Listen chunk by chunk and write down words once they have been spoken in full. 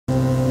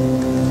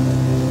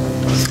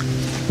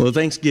Well,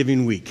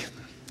 Thanksgiving week.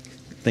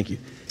 Thank you.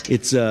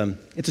 It's a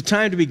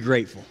time to be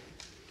grateful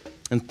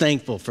and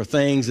thankful for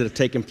things that have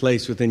taken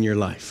place within your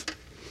life.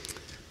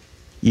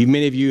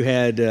 Many of you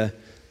had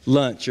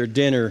lunch or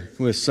dinner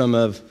with some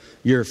of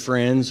your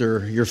friends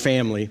or your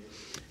family.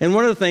 And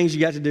one of the things you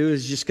got to do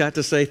is just got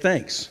to say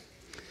thanks.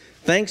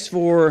 Thanks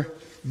for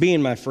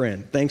being my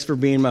friend. Thanks for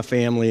being my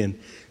family. And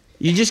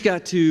you just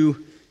got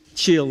to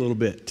chill a little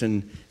bit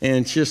and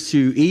just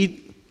to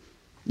eat,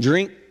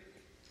 drink,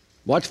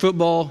 watch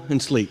football, and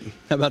sleep.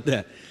 How about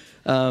that?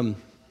 But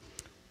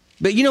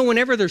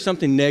whenever there's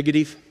something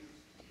negative,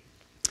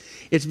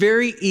 it's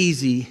very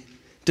easy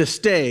to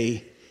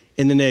stay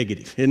in the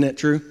negative. Isn't that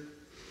true?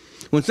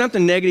 When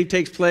something negative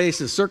takes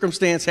place, a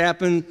circumstance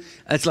happens,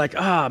 it's like,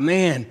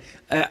 the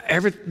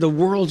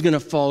world's going to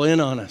fall in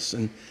on us.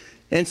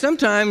 And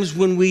sometimes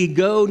when we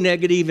go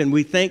negative and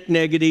we think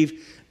negative,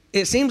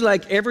 it seems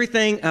like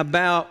everything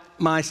about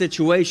my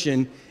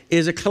situation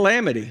is a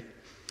calamity.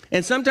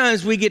 And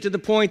sometimes we get to the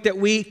point that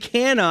we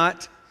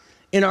cannot,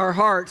 in our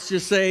hearts,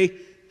 just say,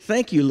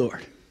 thank you,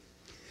 Lord.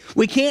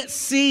 We can't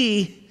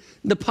see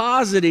the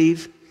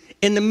positive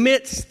in the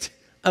midst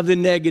of the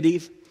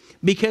negative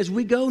because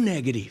we go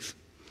negative.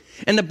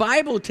 And the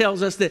Bible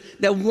tells us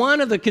that one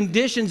of the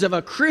conditions of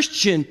a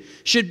Christian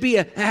should be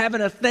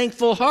having a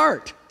thankful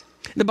heart.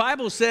 The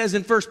Bible says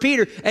in 1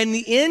 Peter, in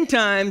the end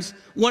times,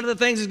 one of the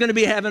things is going to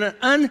be having an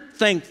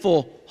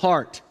unthankful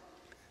heart.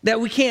 That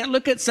we can't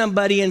look at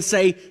somebody and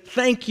say,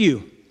 thank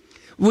you.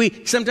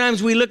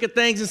 Sometimes we look at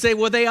things and say,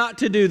 well, they ought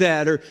to do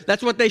that, or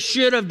that's what they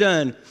should have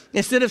done,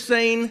 instead of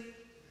saying,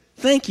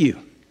 thank you.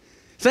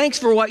 Thanks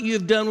for what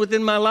you've done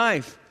within my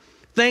life.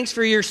 Thanks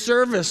for your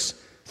service.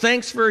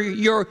 Thanks for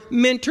your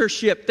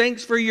mentorship.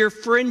 Thanks for your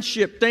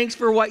friendship. Thanks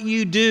for what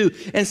you do.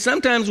 And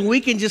sometimes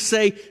we can just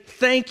say,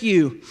 thank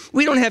you.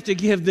 We don't have to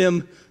give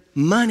them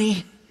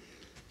money.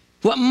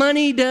 What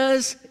money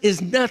does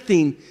is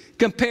nothing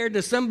compared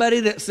to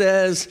somebody that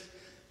says,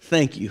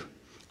 thank you.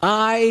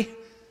 I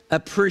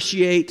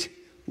appreciate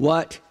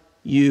what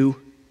you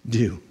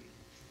do.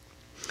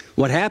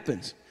 What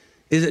happens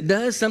is it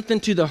does something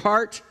to the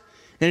heart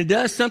and it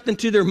does something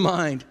to their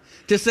mind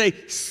to say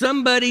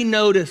somebody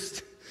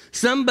noticed,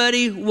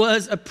 somebody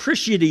was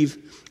appreciative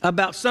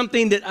about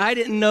something that I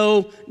didn't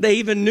know they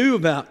even knew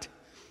about.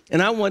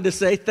 And I wanted to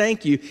say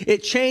thank you.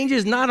 It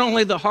changes not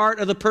only the heart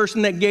of the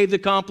person that gave the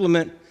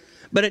compliment,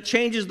 but it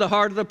changes the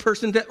heart of the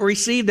person that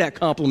received that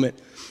compliment.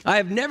 I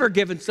have never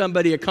given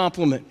somebody a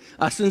compliment,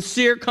 a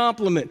sincere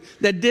compliment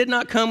that did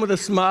not come with a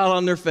smile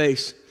on their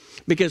face,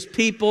 because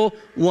people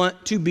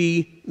want to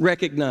be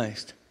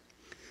recognized.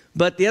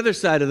 But the other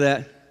side of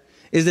that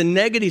is the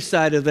negative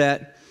side of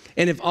that.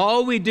 And if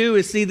all we do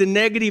is see the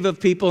negative of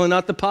people and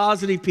not the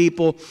positive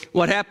people,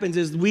 what happens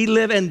is we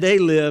live and they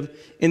live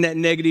in that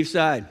negative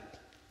side.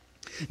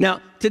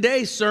 Now,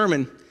 today's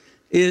sermon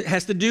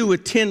has to do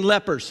with 10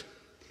 lepers.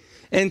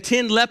 And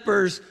 10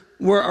 lepers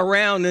were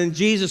around, and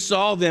Jesus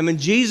saw them, and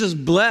Jesus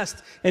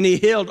blessed, and he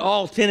healed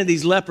all 10 of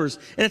these lepers.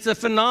 And it's a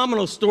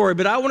phenomenal story,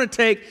 but I want to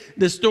take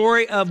the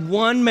story of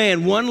one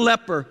man, one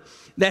leper,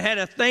 that had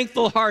a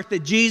thankful heart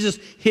that Jesus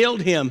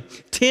healed him.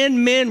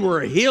 10 men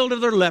were healed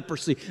of their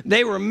leprosy.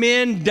 They were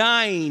men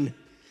dying,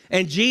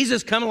 and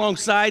Jesus comes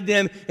alongside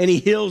them, and he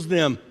heals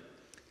them.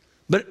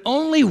 But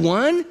only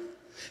one?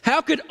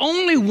 How could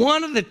only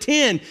one of the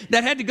 10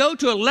 that had to go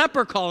to a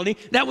leper colony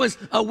that was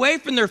away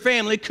from their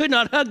family, could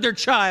not hug their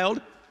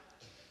child?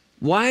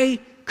 Why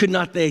could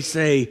not they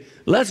say,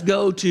 let's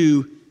go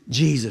to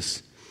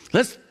Jesus.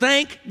 Let's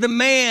thank the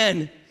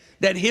man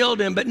that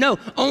healed him. But no,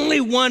 only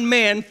one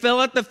man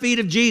fell at the feet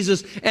of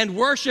Jesus and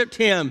worshiped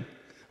him.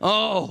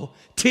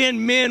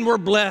 10 men were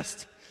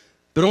blessed,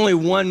 but only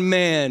one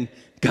man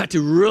got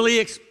to really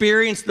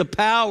experience the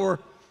power,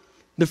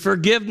 the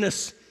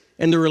forgiveness,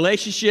 and the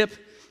relationship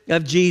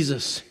of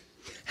Jesus.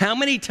 How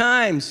many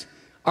times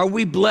are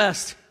we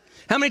blessed?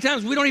 How many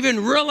times we don't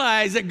even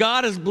realize that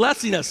God is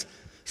blessing us?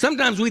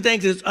 Sometimes we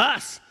think it's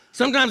us.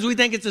 Sometimes we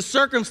think it's the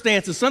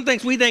circumstances.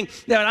 Sometimes we think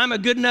that I'm a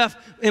good enough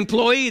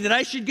employee that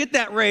I should get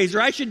that raise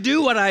or I should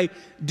do what I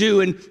do.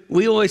 And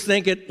we always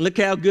think look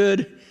how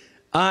good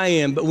I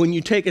am. But when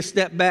you take a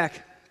step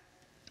back,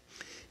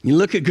 you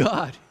look at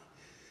God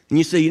and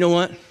you say, you know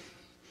what?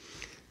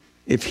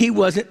 If he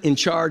wasn't in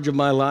charge of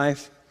my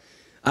life,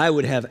 I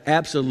would have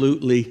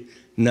absolutely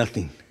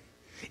nothing.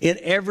 In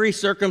every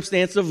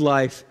circumstance of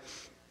life,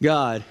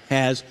 God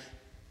has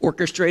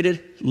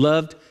orchestrated,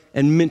 loved,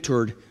 and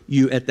mentored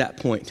you at that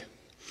point.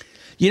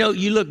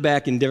 You look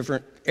back in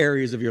different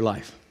areas of your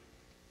life.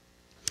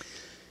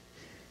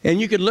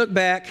 And you could look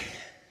back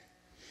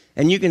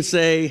and you can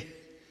say,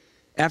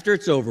 after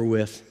it's over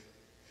with,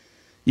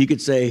 you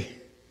could say,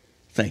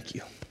 thank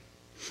you.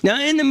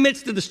 Now, in the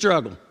midst of the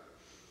struggle,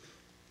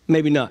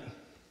 maybe not.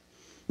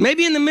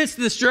 Maybe in the midst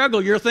of the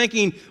struggle, you're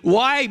thinking,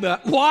 why?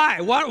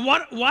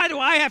 Why do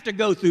I have to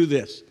go through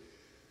this?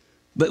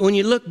 But when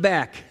you look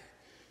back,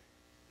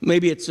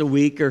 maybe it's a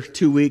week or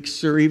 2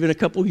 weeks or even a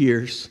couple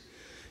years,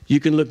 you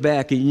can look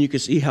back and you can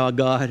see how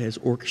God has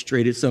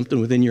orchestrated something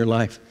within your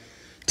life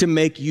to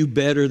make you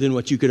better than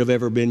what you could have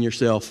ever been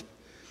yourself.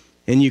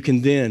 And you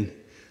can then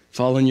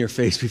fall on your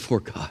face before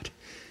God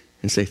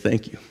and say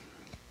thank you.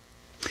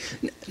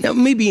 Now,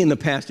 me being the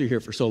pastor here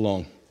for so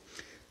long,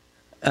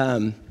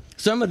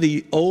 some of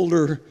the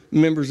older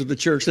members of the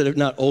church that are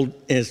not old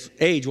as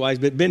age-wise,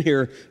 but been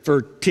here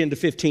for 10 to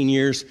 15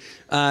 years,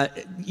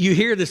 you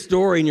hear the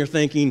story and you're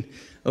thinking,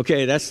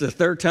 okay, that's the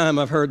third time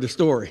I've heard the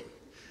story.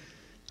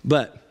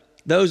 But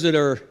those that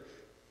are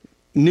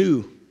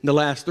new the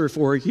last 3 or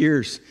 4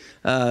 years,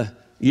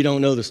 you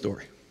don't know the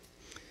story.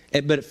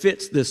 But it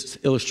fits this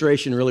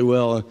illustration really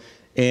well,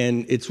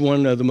 and it's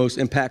one of the most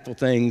impactful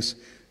things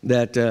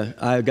that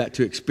I've got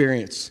to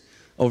experience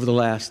over the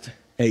last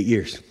 8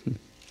 years.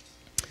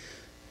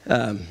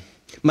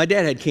 My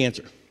dad had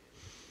cancer,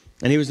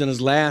 and he was in his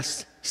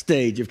last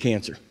stage of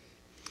cancer.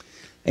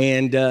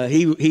 And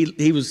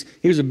he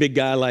was a big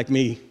guy like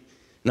me.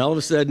 And all of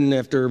a sudden,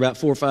 after about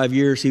 4 or 5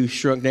 years, he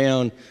shrunk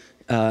down,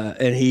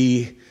 and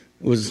he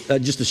was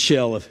just a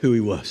shell of who he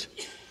was.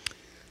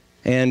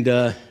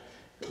 And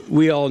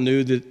we all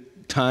knew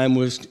that time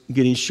was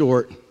getting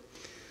short.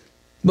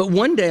 But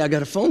one day, I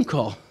got a phone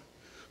call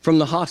from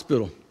the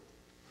hospital.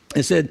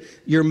 It said,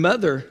 your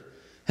mother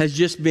has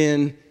just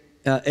been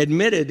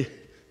admitted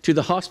to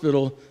the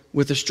hospital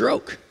with a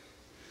stroke.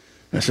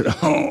 I said,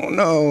 oh,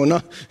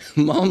 no,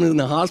 Mom is in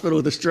the hospital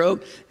with a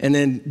stroke, and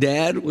then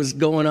Dad was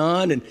going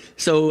on. And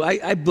so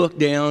I booked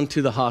down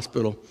to the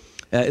hospital.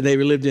 They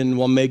lived in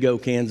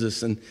Wamego,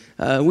 Kansas, and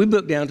we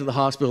booked down to the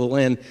hospital,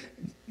 and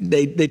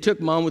they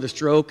took Mom with a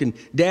stroke, and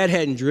Dad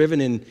hadn't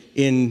driven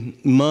in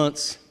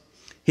months.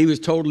 He was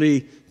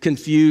totally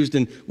confused,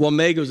 and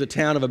Wamego is a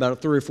town of about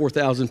 3,000 or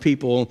 4,000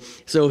 people.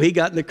 So he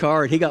got in the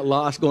car, and he got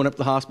lost going up to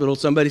the hospital.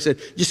 Somebody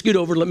said, just scoot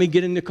over, let me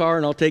get in the car,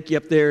 and I'll take you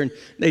up there. And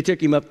they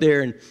took him up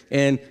there,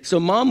 and so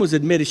Mom was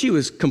admitted. She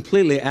was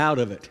completely out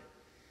of it.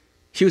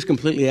 She was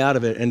completely out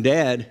of it, and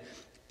Dad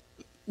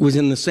was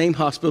in the same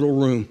hospital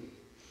room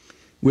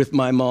with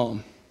my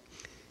mom,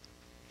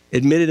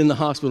 admitted in the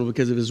hospital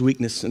because of his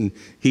weakness, and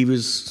he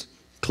was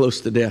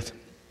close to death.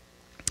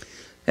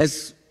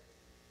 As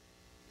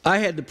I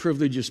had the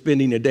privilege of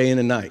spending a day and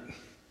a night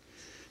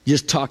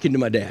just talking to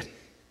my dad.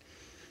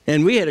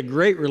 And we had a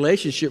great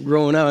relationship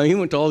growing up. He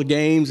went to all the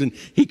games, and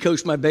he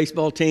coached my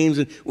baseball teams,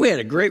 and we had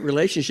a great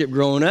relationship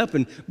growing up.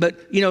 But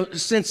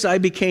since I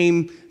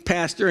became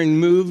pastor and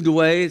moved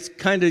away, it's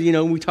kind of,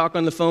 we talk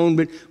on the phone,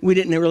 but we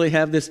didn't really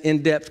have this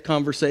in-depth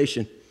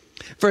conversation.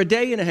 For a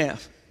day and a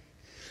half,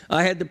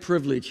 I had the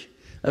privilege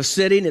of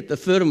sitting at the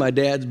foot of my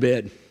dad's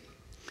bed,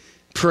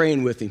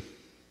 praying with him,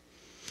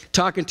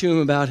 talking to him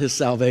about his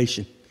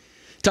salvation,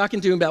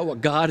 talking to him about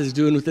what God is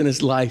doing within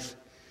his life,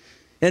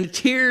 and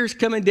tears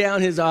coming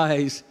down his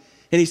eyes.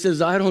 And he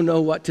says, I don't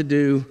know what to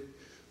do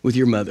with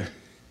your mother.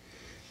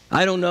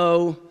 I don't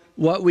know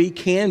what we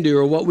can do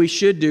or what we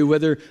should do,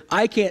 whether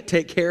I can't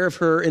take care of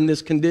her in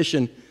this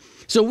condition.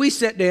 So we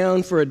sat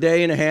down for a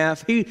day and a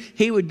half.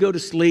 He would go to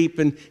sleep,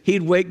 and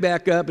he'd wake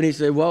back up, and he'd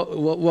say, well,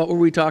 what were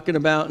we talking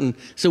about? And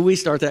so we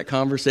start that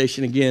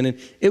conversation again. And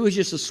it was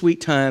just a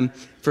sweet time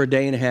for a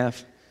day and a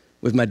half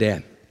with my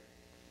dad.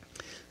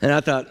 And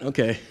I thought,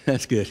 okay,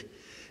 that's good.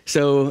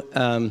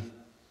 So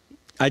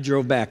I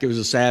drove back. It was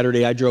a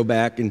Saturday. I drove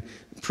back and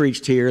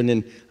preached here.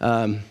 And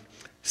then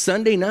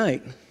Sunday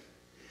night,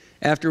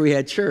 after we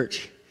had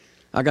church,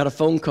 I got a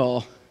phone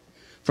call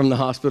from the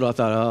hospital. I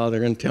thought, oh, they're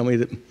going to tell me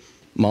that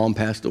Mom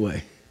passed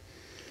away.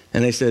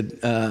 And they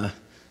said,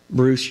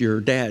 Bruce,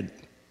 your dad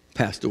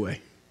passed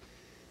away,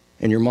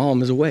 and your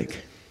mom is awake.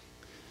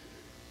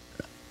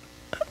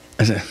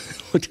 I said,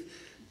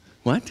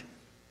 what?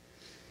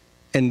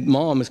 And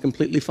Mom is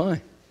completely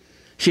fine.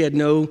 She had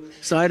no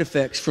side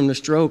effects from the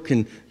stroke,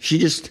 and she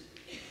just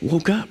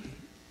woke up.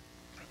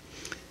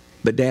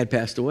 But Dad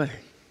passed away.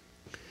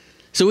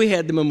 So we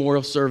had the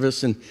memorial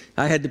service, and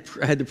I had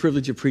the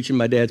privilege of preaching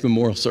my dad's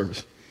memorial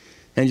service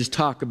and just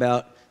talk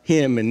about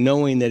him and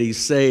knowing that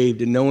he's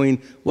saved and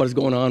knowing what is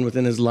going on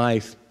within his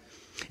life.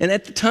 And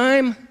at the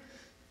time,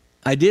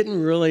 I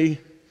didn't really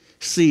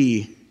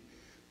see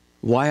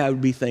why I would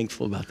be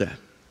thankful about that.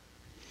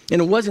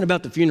 And it wasn't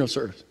about the funeral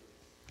service.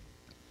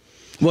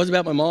 It wasn't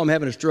about my mom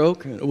having a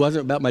stroke. It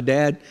wasn't about my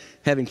dad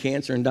having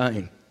cancer and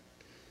dying.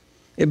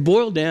 It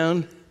boiled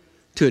down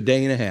to a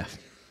day and a half.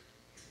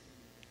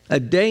 A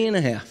day and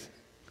a half.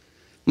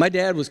 My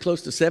dad was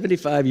close to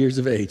 75 years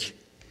of age.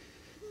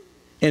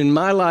 And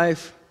my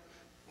life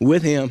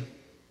with him,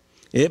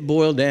 it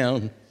boiled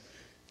down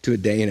to a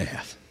day and a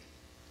half.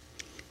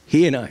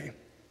 He and I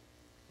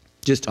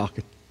just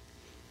talking.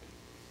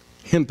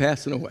 Him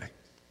passing away.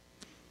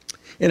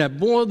 And I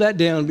boiled that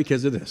down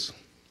because of this.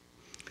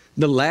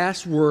 The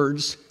last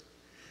words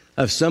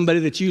of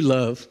somebody that you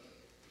love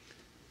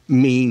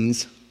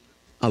means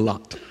a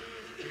lot.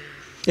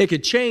 It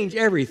could change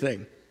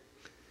everything.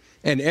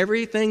 And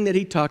everything that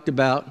he talked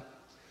about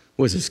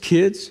was his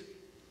kids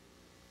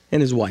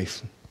and his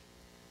wife.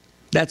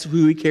 That's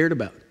who he cared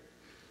about.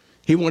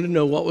 He wanted to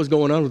know what was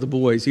going on with the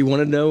boys. He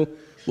wanted to know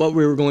what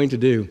we were going to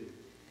do.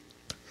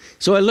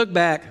 So I look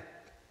back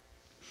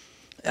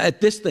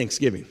at this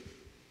Thanksgiving.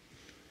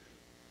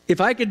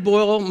 If I could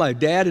boil my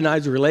dad and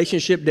I's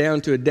relationship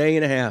down to a day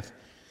and a half,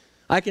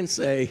 I can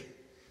say,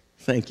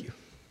 thank you.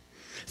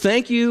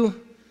 Thank you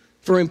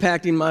for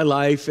impacting my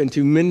life and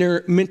to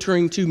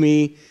mentoring to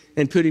me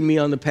and putting me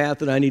on the path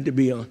that I need to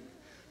be on.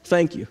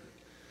 Thank you.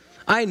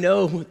 I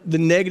know the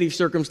negative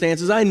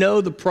circumstances. I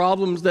know the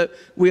problems that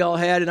we all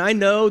had, and I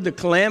know the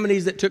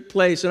calamities that took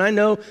place, and I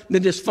know the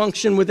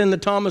dysfunction within the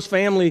Thomas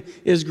family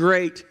is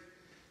great.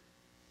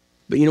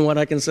 But you know what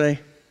I can say?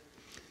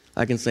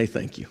 I can say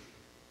thank you.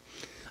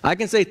 I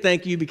can say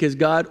thank you because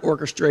God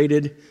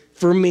orchestrated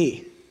for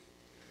me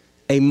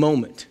a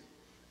moment,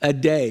 a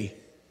day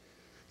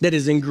that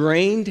is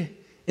ingrained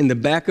in the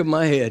back of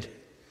my head,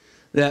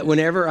 that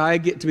whenever I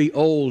get to be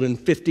old and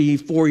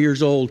 54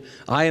 years old,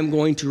 I am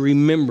going to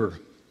remember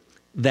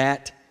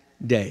that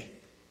day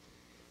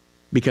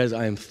because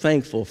I am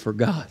thankful for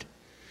God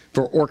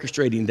for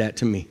orchestrating that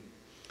to me.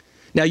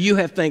 Now, you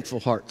have thankful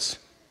hearts.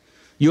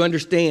 You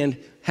understand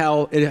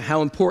how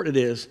important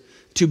it is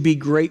to be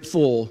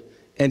grateful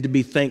and to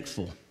be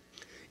thankful.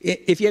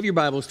 If you have your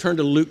Bibles, turn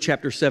to Luke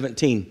chapter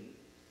 17.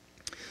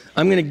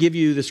 I'm going to give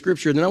you the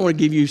scripture, and then I want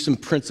to give you some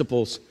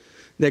principles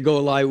that go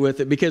along with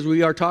it, because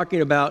we are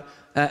talking about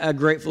a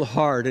grateful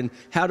heart and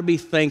how to be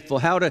thankful,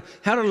 how to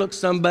look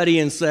somebody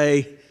and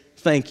say,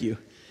 thank you.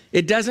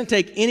 It doesn't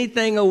take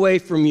anything away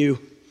from you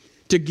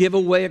to give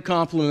away a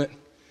compliment,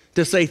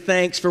 to say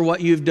thanks for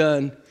what you've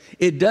done.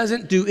 It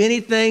doesn't do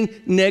anything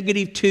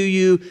negative to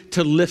you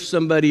to lift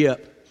somebody up.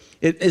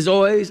 It is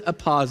always a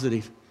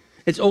positive.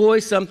 It's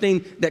always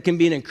something that can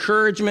be an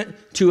encouragement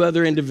to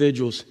other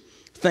individuals.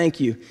 Thank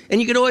you.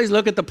 And you can always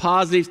look at the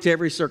positives to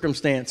every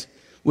circumstance.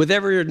 With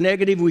every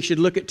negative, we should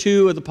look at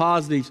two of the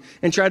positives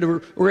and try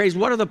to raise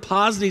what are the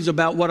positives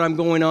about what I'm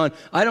going on.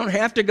 I don't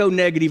have to go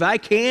negative. I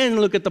can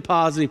look at the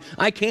positive.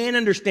 I can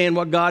understand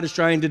what God is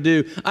trying to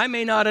do. I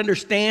may not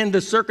understand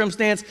the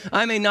circumstance.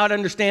 I may not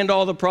understand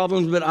all the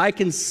problems, but I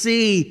can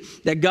see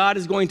that God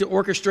is going to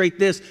orchestrate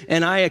this,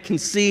 and I can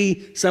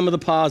see some of the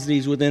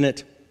positives within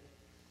it.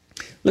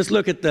 Let's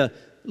look at the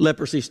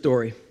leprosy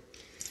story.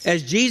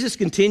 As Jesus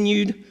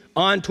continued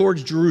on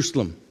towards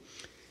Jerusalem,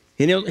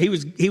 you know, he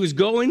was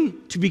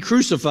going to be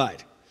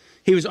crucified.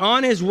 He was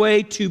on his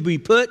way to be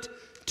put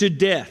to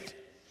death.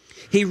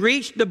 He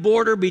reached the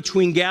border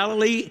between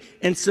Galilee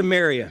and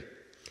Samaria.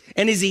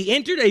 And as he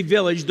entered a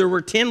village, there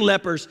were 10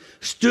 lepers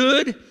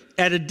stood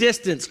at a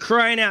distance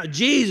crying out,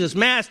 Jesus,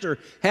 Master,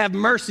 have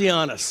mercy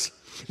on us.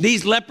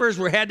 These lepers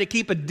had to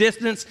keep a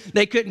distance.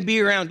 They couldn't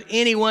be around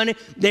anyone.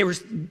 They were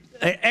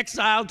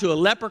exiled to a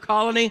leper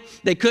colony.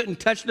 They couldn't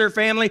touch their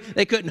family.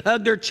 They couldn't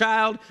hug their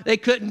child. They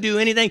couldn't do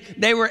anything.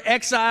 They were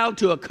exiled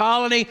to a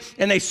colony,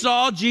 and they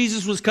saw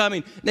Jesus was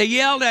coming. They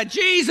yelled out,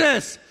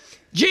 Jesus,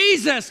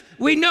 Jesus,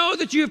 we know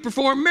that you have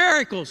performed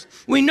miracles.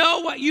 We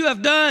know what you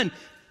have done.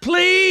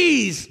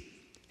 Please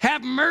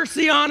have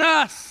mercy on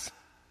us.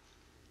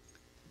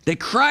 They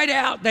cried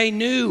out. They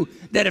knew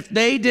that if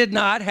they did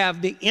not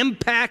have the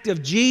impact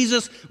of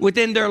Jesus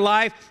within their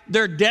life,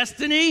 their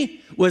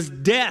destiny was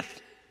death.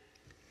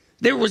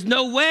 There was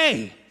no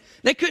way.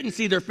 They couldn't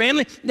see their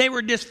family. They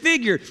were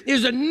disfigured. It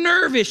was a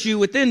nerve issue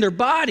within their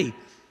body.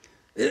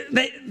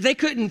 They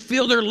couldn't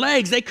feel their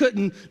legs. They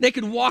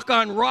could walk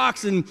on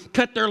rocks and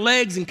cut their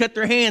legs and cut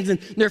their hands, and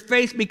their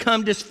face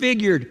become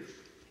disfigured.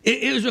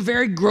 It was a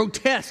very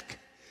grotesque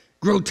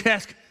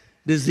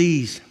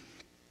disease.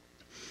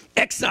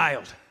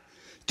 Exiled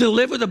to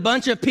live with a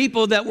bunch of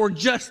people that were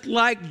just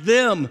like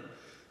them.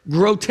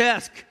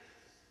 Grotesque,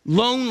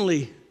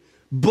 lonely,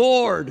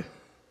 bored.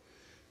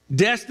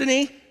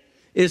 Destiny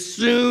is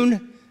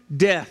soon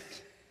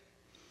death.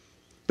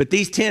 But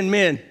these 10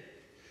 men,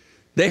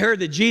 they heard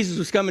that Jesus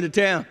was coming to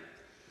town.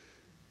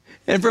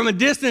 And from a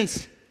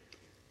distance,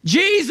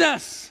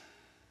 Jesus,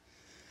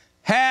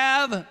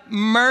 have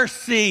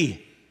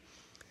mercy.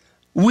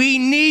 We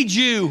need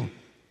you.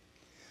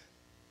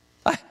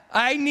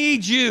 I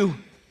need you.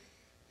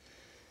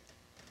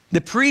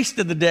 The priest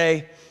of the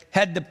day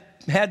had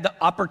the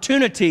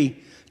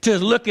opportunity to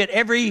look at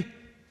every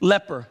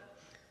leper,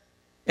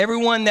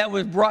 everyone that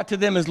was brought to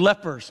them as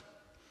lepers,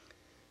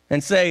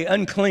 and say,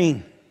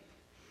 unclean.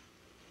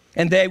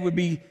 And they would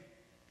be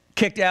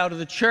kicked out of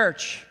the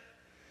church.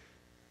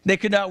 They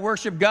could not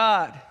worship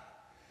God,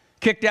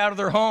 kicked out of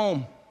their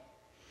home.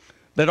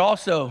 But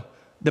also,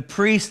 the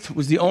priest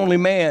was the only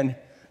man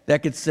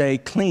that could say,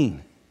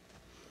 clean.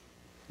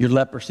 Your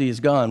leprosy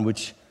is gone,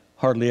 which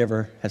hardly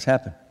ever has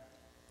happened.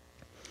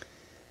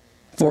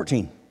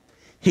 14.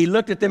 He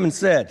looked at them and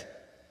said,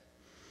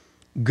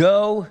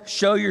 go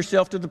show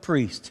yourself to the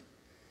priest.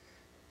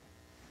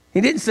 He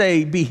didn't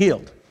say be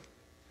healed.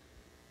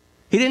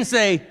 He didn't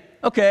say,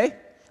 okay,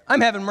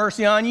 I'm having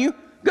mercy on you.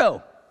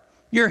 Go,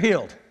 you're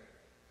healed.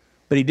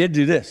 But he did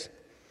do this.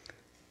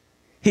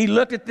 He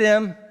looked at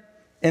them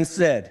and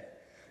said,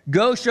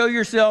 go show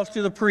yourselves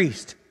to the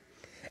priest.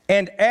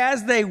 And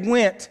as they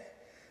went,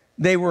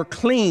 they were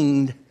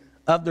cleaned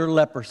of their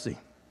leprosy.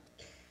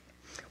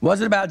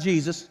 Wasn't about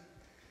Jesus.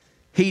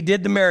 He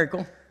did the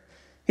miracle.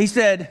 He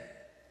said,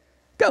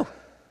 go.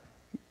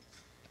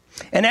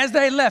 And as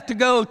they left to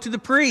go to the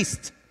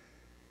priest,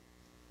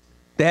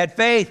 they had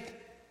faith.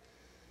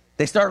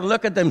 They started to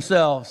look at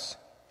themselves.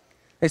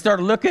 They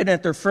started looking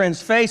at their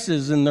friends'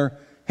 faces and their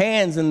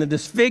hands and the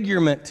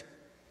disfigurement,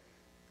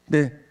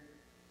 the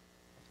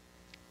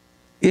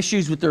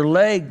issues with their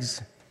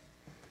legs.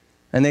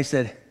 And they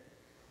said,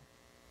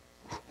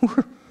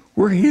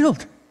 we're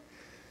healed.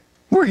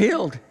 We're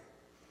healed.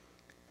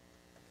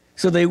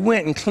 So they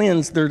went and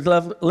cleansed their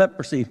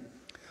leprosy.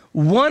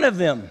 One of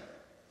them,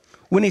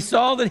 when he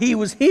saw that he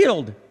was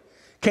healed,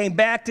 came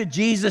back to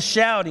Jesus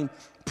shouting,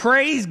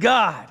 "Praise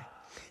God."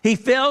 He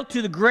fell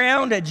to the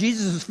ground at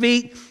Jesus'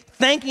 feet,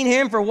 thanking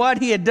him for what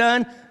he had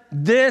done.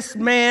 This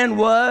man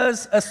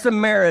was a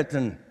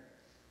Samaritan.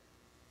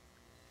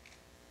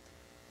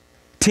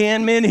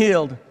 10 men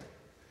healed.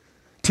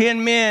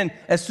 10 men,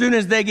 as soon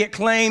as they get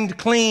claimed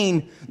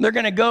clean, they're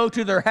going to go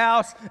to their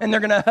house and they're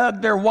going to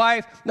hug their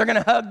wife. They're going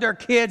to hug their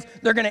kids.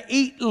 They're going to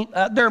eat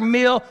their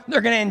meal. They're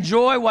going to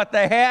enjoy what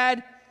they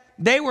had.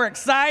 They were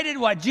excited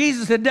what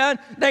Jesus had done.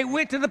 They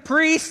went to the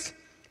priest.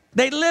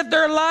 They lived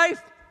their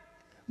life,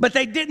 but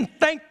they didn't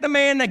thank the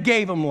man that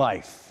gave them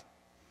life.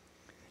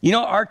 You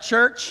know, our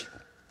church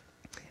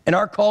and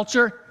our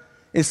culture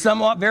is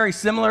somewhat very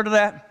similar to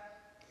that.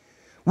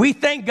 We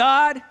thank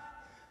God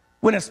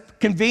when it's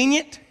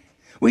convenient.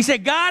 We say,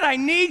 God, I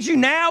need you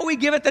now. We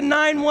give it the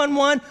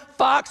 911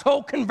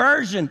 foxhole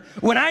conversion.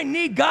 When I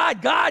need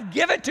God, God,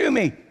 give it to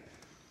me.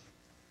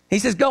 He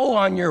says, go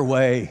on your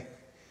way.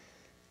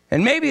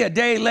 And maybe a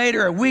day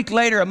later, a week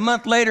later, a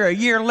month later, a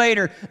year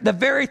later, the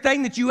very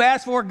thing that you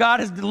asked for,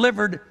 God has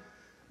delivered.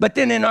 But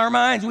then in our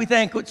minds, we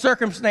think with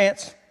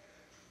circumstance,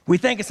 we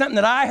think it's something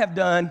that I have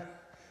done,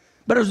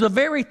 but it was the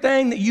very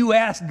thing that you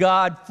asked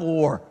God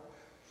for.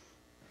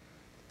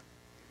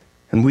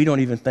 And we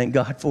don't even thank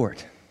God for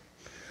it.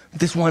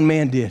 This one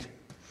man did.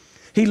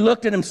 He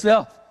looked at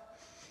himself.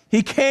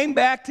 He came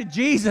back to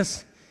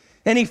Jesus,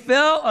 and he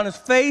fell on his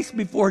face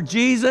before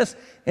Jesus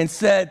and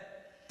said,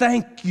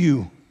 thank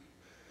you.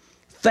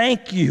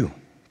 Thank you.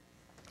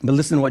 But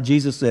listen to what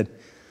Jesus said.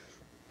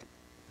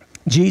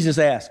 Jesus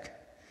asked,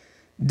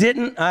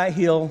 didn't I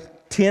heal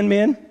 10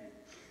 men?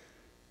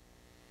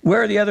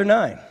 Where are the other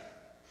 9?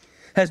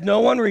 Has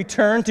no one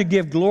returned to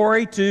give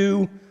glory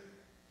to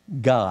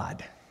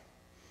God?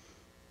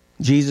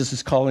 Jesus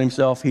is calling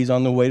himself. He's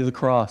on the way to the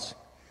cross.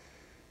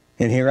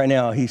 And here right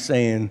now, he's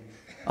saying,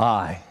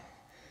 I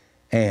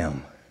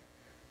am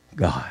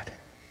God.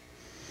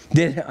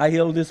 Did I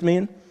heal this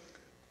man?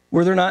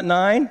 Were there not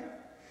 9?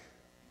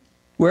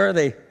 Where are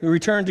they? They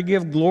returned to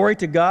give glory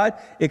to God,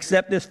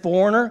 except this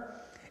foreigner.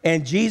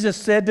 And Jesus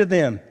said to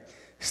them,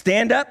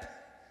 stand up.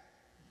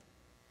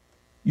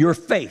 Your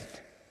faith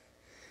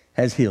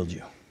has healed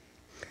you.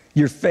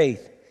 Your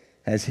faith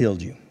has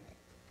healed you.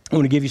 I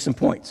want to give you some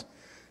points.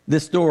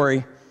 This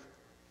story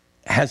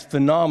has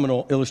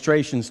phenomenal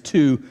illustrations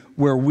to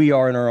where we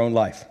are in our own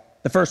life.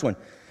 The first one,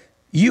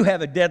 you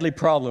have a deadly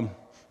problem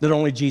that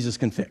only Jesus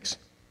can fix.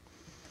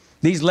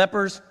 These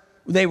lepers,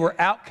 they were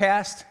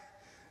outcast.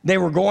 They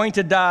were going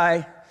to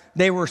die.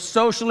 They were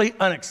socially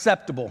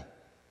unacceptable.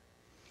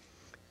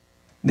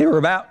 They were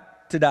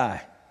about to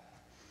die.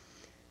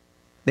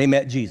 They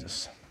met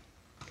Jesus.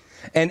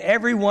 And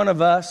every one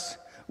of us,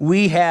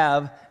 we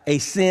have a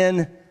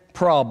sin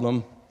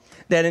problem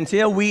that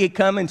until we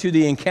come into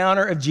the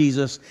encounter of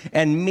Jesus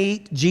and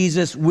meet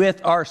Jesus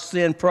with our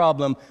sin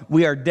problem,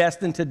 we are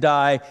destined to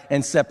die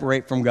and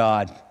separate from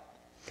God.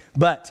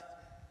 But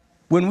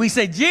when we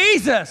say,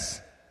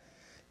 Jesus,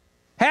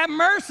 have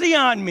mercy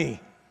on me,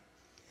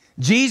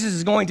 Jesus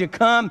is going to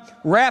come,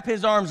 wrap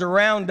his arms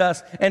around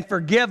us and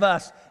forgive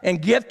us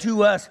and give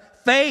to us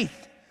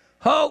faith,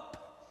 hope,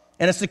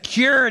 and a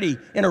security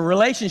in a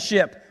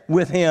relationship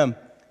with him.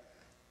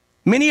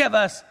 Many of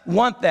us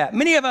want that.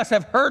 Many of us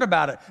have heard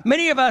about it.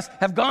 Many of us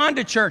have gone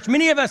to church.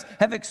 Many of us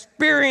have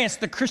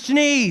experienced the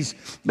Christianese.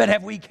 But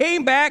have we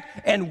came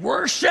back and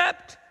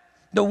worshiped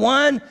the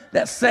one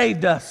that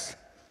saved us?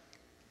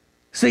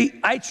 See,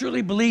 I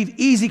truly believe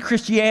easy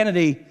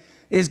Christianity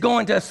is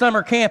going to a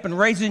summer camp and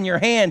raising your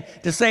hand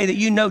to say that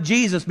you know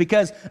Jesus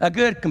because a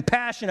good,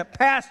 compassionate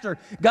pastor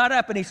got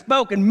up and he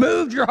spoke and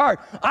moved your heart.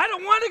 I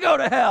don't want to go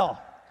to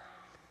hell.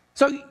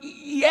 So,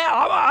 yeah,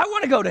 I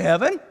want to go to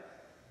heaven.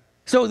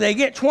 So they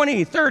get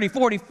 20, 30,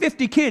 40,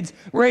 50 kids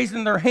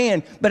raising their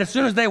hand. But as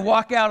soon as they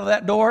walk out of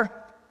that door,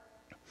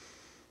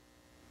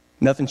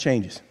 nothing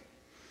changes.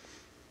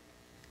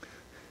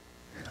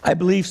 I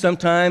believe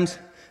sometimes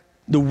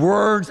the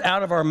words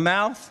out of our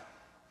mouth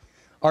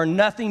are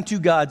nothing to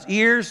God's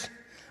ears,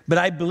 but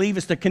I believe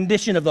it's the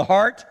condition of the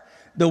heart,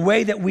 the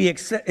way that we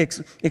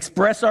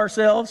express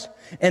ourselves,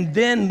 and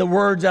then the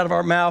words out of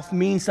our mouth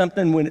mean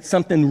something when it's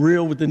something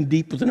real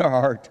deep within our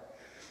heart.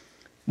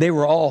 They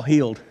were all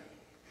healed.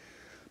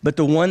 But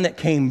the one that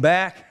came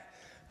back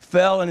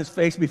fell on his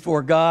face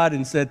before God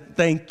and said,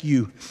 thank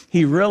you.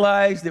 He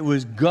realized it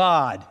was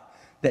God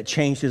that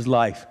changed his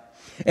life.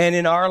 And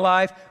in our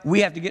life,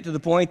 we have to get to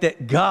the point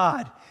that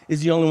God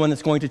is the only one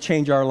that's going to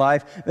change our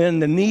life. And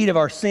the need of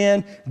our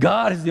sin,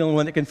 God is the only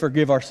one that can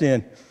forgive our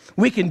sin.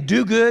 We can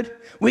do good.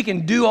 We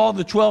can do all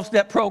the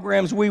 12-step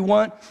programs we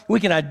want. We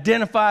can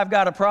identify I've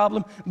got a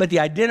problem. But the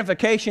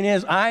identification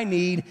is I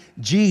need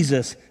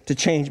Jesus to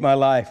change my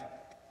life.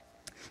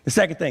 The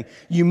second thing,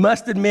 you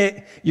must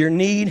admit your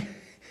need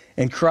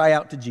and cry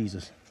out to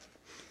Jesus.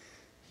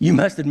 You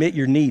must admit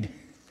your need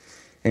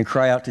and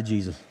cry out to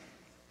Jesus.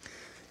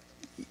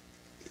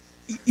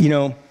 You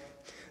know,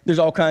 there's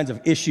all kinds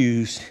of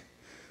issues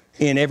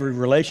in every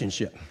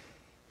relationship.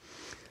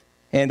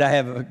 And I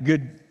have a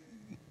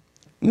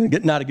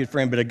not a good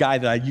friend, but a guy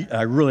that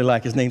I really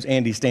like. His name's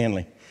Andy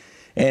Stanley.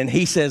 And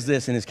he says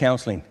this in his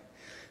counseling: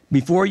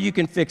 before you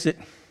can fix it,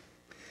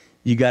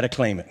 you got to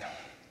claim it.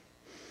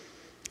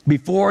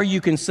 Before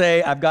you can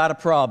say, I've got a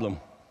problem,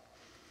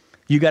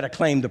 you got to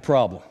claim the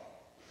problem.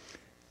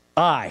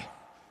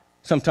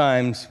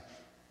 Sometimes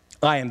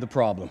I am the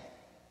problem.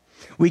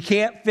 We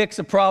can't fix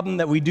a problem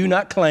that we do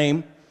not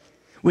claim.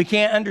 We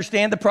can't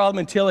understand the problem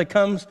until it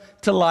comes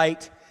to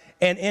light.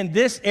 And in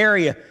this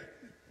area,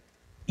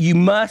 you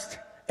must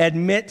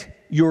admit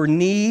your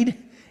need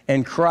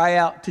and cry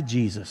out to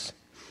Jesus.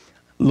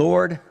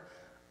 Lord,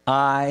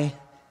 I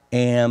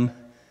am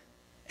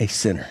a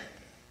sinner.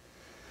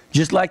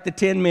 Just like the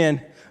 10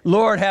 men,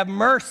 Lord, have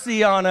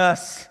mercy on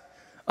us.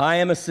 I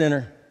am a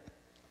sinner.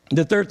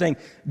 The third thing,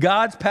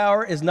 God's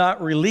power is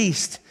not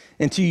released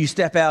until you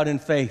step out in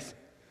faith.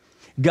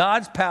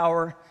 God's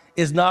power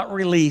is not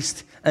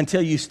released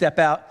until you step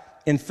out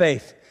in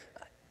faith.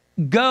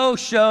 Go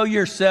show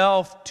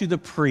yourself to the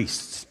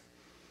priests.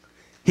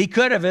 He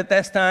could have at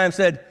this time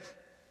said,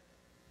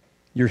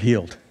 you're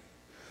healed.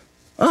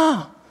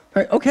 Oh,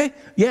 okay,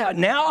 yeah,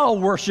 now I'll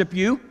worship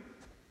you.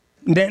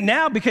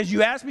 Now, because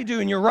you asked me to,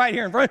 and you're right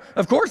here in front.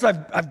 Of course,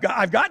 I've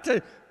got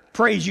to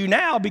praise you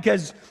now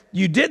because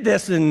you did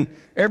this, and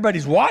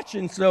everybody's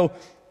watching. So,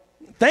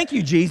 thank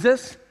you,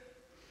 Jesus.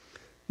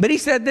 But he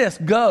said this: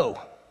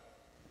 go,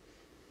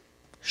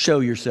 show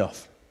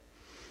yourself.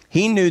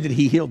 He knew that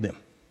he healed them.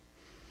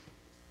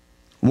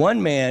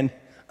 One man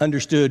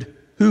understood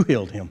who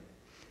healed him.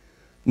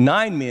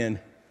 9 men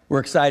were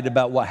excited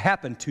about what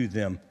happened to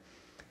them,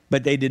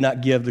 but they did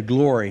not give the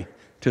glory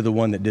to the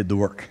one that did the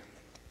work.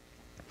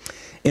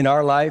 In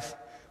our life,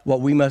 what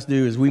we must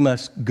do is we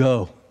must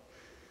go.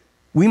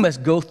 We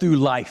must go through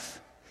life.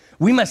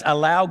 We must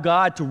allow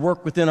God to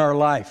work within our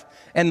life.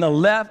 And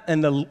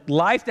the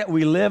life that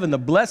we live and the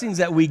blessings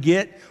that we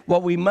get,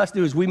 what we must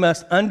do is we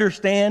must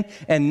understand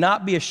and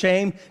not be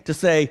ashamed to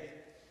say,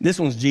 this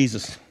one's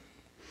Jesus.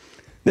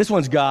 This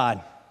one's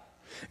God.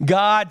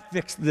 God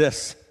fixed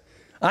this.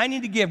 I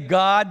need to give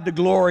God the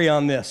glory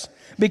on this.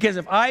 Because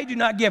if I do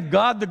not give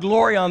God the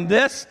glory on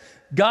this,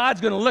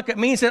 God's going to look at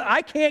me and say,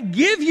 I can't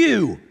give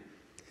you.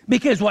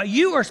 Because what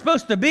you are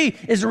supposed to be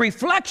is a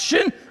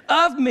reflection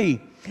of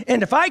me.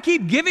 And if I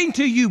keep giving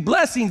to you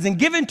blessings and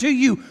giving to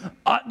you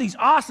these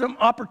awesome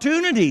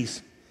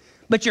opportunities,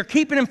 but you're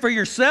keeping them for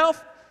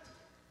yourself,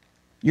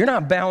 you're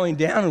not bowing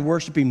down and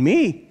worshiping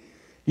me.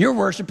 You're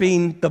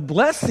worshiping the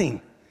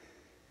blessing.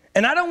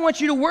 And I don't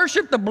want you to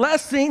worship the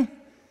blessing.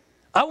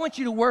 I want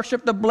you to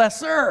worship the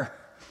blesser.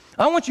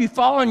 I want you to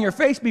fall on your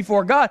face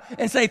before God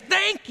and say,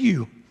 thank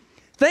you.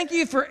 Thank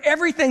you for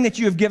everything that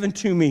you have given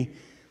to me.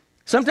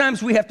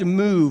 Sometimes we have to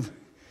move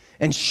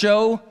and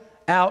show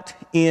out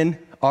in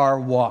our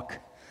walk.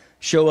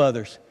 Show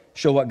others.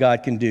 Show what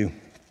God can do.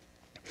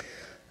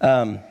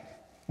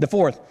 The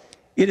fourth,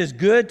 it is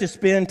good to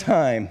spend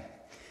time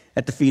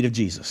at the feet of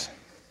Jesus.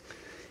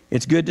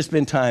 It's good to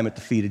spend time at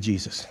the feet of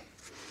Jesus.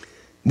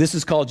 This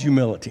is called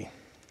humility.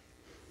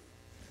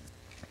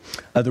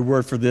 Other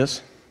word for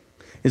this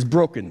is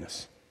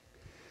brokenness.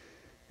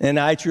 And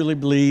I truly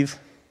believe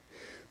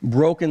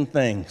broken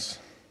things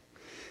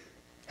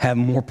have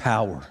more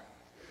power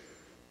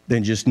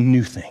than just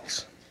new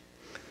things.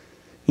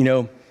 You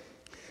know,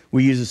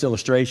 we use this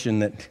illustration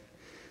that,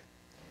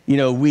 you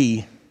know,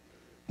 we,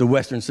 the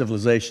Western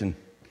civilization,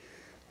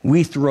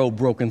 we throw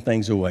broken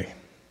things away.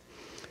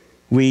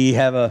 We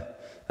have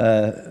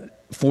a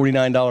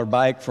 $49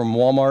 bike from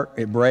Walmart.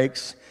 It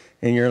breaks,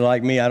 and you're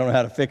like me, I don't know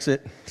how to fix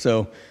it,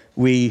 so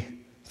we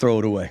throw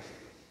it away.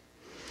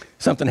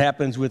 Something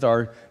happens with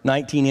our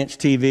 19-inch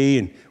TV,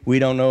 and we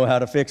don't know how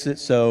to fix it,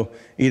 so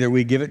either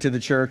we give it to the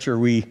church or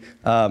we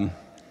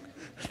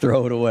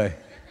throw it away.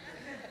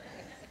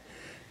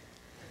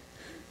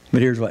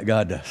 But here's what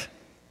God does.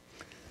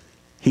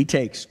 He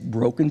takes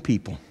broken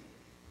people,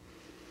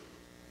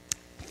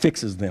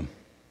 fixes them,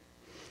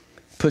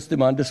 puts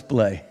them on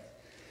display,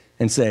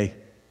 and say,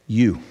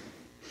 you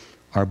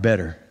are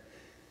better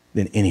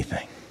than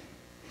anything.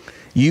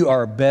 You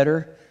are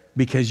better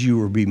because you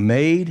will be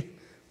made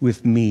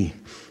with me.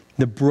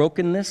 The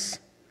brokenness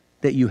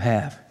that you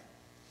have,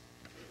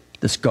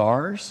 the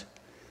scars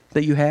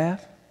that you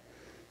have,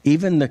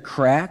 even the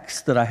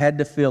cracks that I had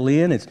to fill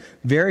in, it's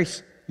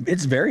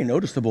very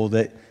noticeable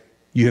that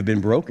you have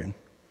been broken.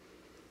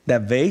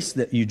 That vase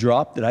that you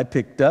dropped that I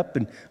picked up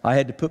and I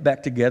had to put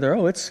back together,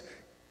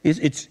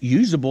 it's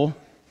usable,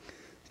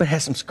 but it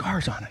has some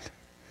scars on it.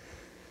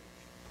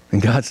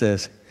 And God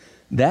says,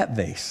 that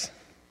vase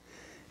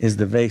is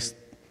the vase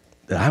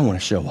that I want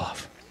to show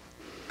off.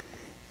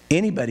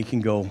 Anybody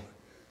can go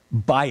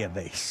buy a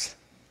vase.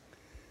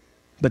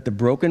 But the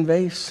broken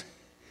vase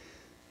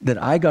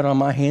that I got on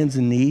my hands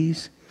and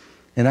knees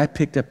and I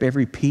picked up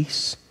every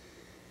piece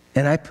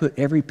and I put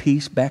every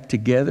piece back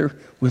together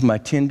with my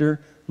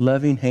tender,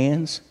 loving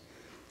hands,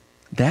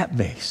 that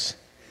vase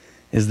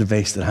is the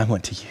vase that I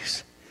want to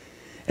use.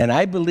 And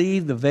I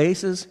believe the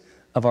vases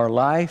of our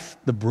life,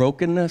 the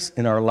brokenness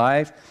in our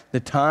life, the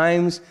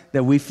times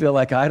that we feel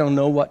like I don't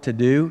know what to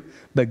do,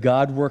 but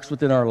God works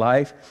within our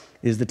life,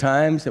 is the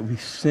times that we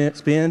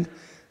spend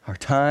our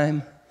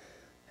time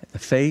at the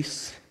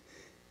face,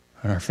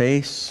 on our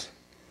face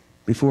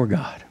before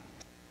God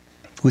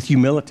with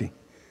humility.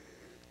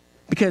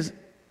 Because,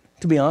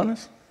 to be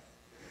honest,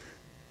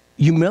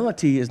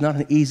 humility is not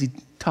an easy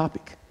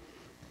topic.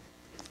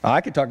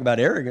 I could talk about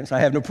arrogance. I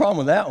have no problem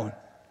with that one.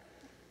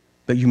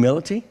 But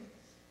humility,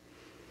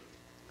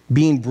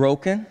 being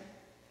broken,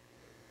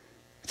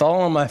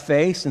 falling on my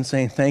face and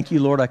saying, thank you,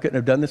 Lord, I couldn't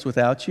have done this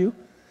without you.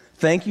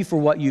 Thank you for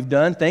what you've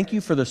done. Thank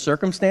you for the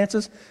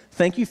circumstances.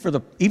 Thank you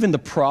for even the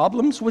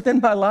problems within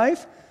my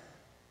life.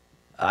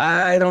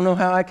 I don't know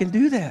how I can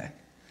do that.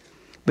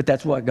 But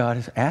that's what God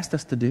has asked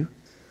us to do.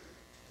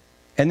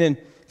 And then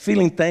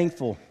feeling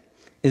thankful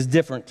is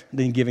different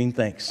than giving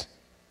thanks.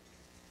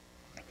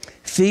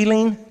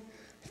 Feeling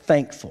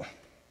thankful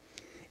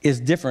is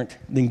different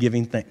than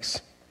giving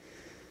thanks.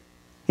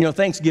 You know,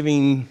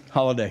 Thanksgiving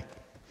holiday,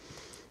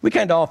 we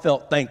kind of all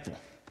felt thankful.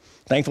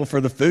 Thankful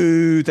for the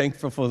food,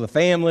 thankful for the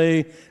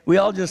family. We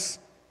all just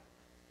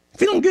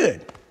feeling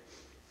good.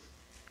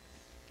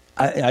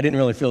 I didn't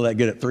really feel that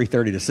good at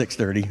 3:30 to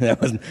 6:30.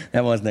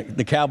 That wasn't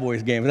the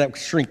Cowboys game. If that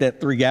shrink that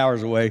 3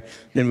 hours away,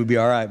 then we'd be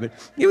all right. But,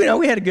 you know,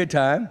 we had a good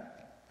time.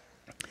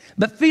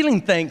 But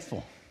feeling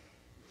thankful,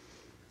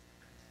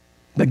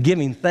 but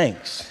giving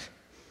thanks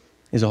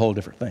is a whole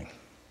different thing.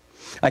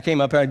 I came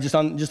up just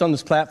on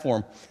this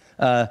platform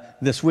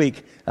this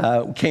week.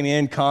 Came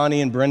in,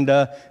 Connie and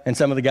Brenda and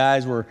some of the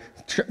guys were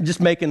just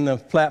making the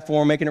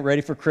platform, making it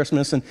ready for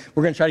Christmas. And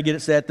we're going to try to get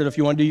it set that if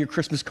you want to do your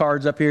Christmas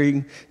cards up here, you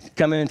can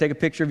come in and take a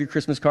picture of your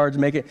Christmas cards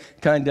and make it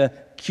kind of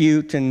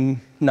cute and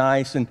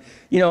nice. And,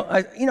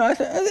 I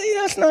think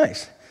that's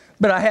nice.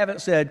 But I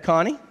haven't said,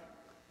 Connie,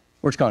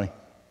 where's Connie?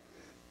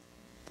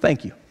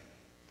 Thank you.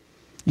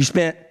 You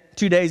spent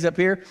 2 days up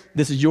here.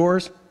 This is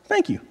yours.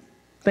 Thank you.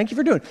 Thank you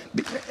for doing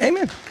it.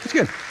 Amen. It's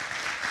good.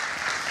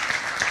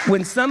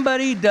 When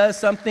somebody does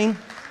something,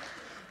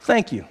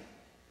 thank you.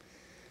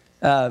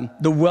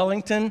 The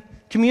Wellington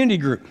Community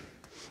Group,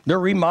 they're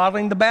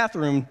remodeling the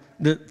bathroom,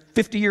 the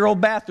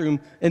 50-year-old bathroom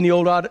in the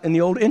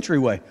old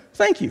entryway.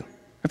 Thank you.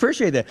 I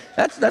appreciate that.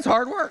 That's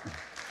hard work.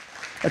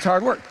 That's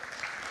hard work.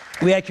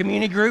 We had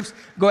community groups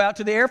go out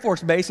to the Air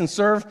Force Base and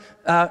serve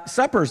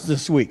suppers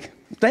this week.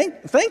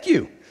 Thank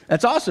you.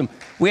 That's awesome.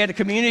 We had a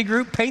community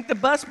group paint the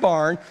bus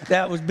barn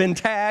that was been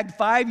tagged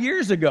 5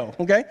 years ago.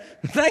 Okay?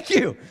 Thank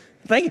you.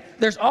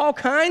 There's all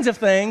kinds of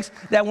things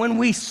that when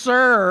we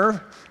serve,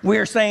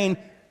 we're saying,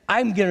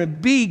 I'm going to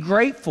be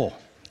grateful.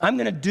 I'm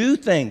going to do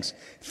things.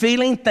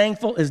 Feeling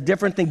thankful is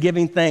different than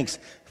giving thanks.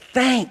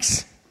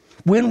 Thanks.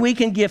 When we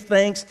can give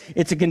thanks,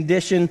 it's a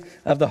condition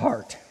of the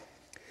heart.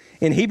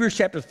 In Hebrews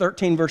chapter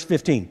 13, verse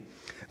 15,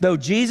 though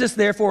Jesus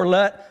therefore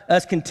let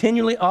us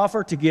continually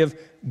offer to give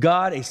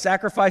God a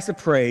sacrifice of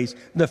praise,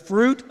 the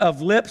fruit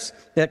of lips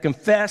that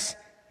confess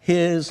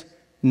his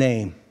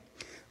name.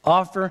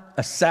 Offer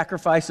a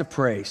sacrifice of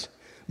praise.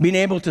 Being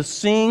able to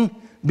sing,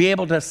 be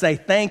able to say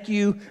thank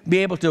you, be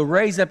able to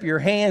raise up your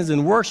hands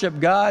and worship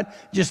God,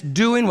 just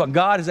doing what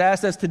God has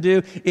asked us to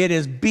do. It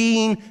is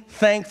being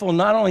thankful,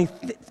 not only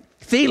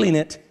feeling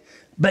it,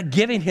 but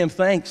giving him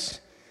thanks,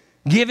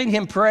 giving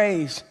him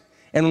praise.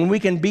 And when we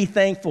can be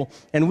thankful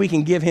and we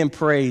can give him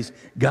praise,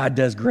 God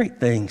does great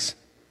things.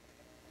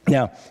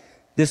 Now,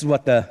 this is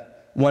what the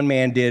one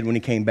man did when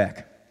he came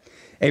back.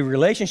 A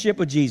relationship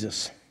with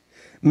Jesus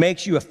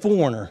makes you a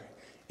foreigner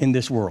in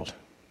this world.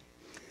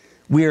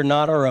 We are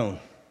not our own.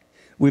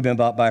 We've been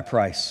bought by a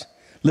price.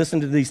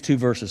 Listen to these two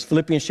verses.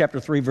 Philippians chapter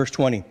 3, verse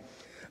 20.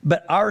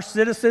 But our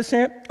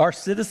citizenship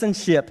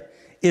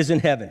is in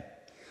heaven,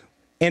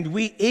 and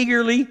we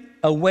eagerly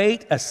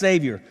await a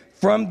Savior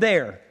from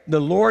there, the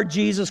Lord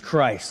Jesus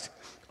Christ.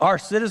 Our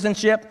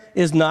citizenship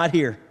is not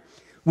here.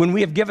 When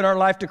we have given our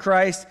life to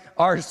Christ,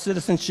 our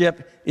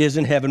citizenship is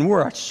in heaven.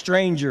 We're a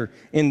stranger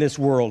in this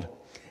world.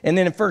 And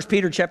then in 1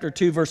 Peter chapter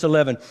 2, verse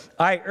 11,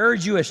 I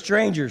urge you as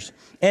strangers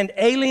and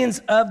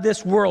aliens of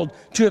this world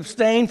to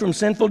abstain from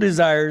sinful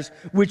desires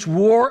which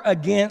war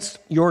against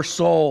your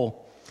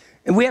soul.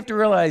 And we have to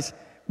realize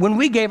when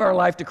we gave our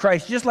life to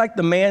Christ, just like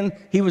the man,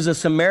 he was a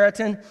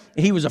Samaritan,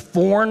 he was a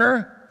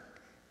foreigner,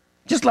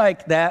 just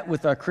like that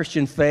with our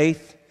Christian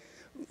faith,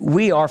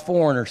 we are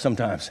foreigners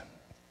sometimes.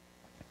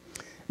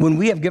 When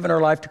we have given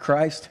our life to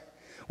Christ,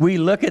 we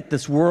look at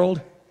this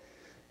world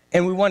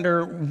and we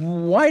wonder,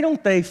 why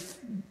don't they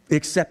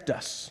accept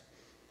us?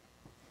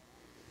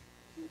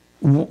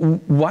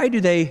 Why do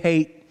they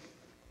hate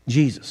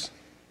Jesus?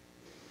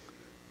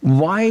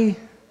 Why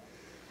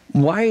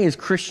is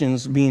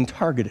Christians being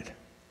targeted?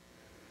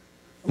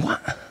 Why?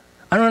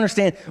 I don't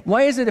understand.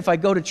 Why is it if I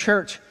go to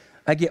church,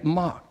 I get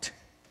mocked?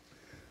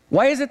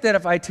 Why is it that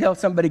if I tell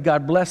somebody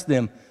God bless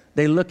them,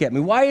 they look at me?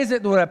 Why is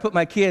it that when I put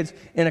my kids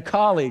in a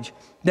college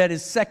that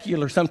is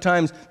secular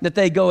sometimes that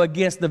they go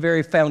against the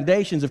very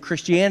foundations of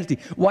Christianity?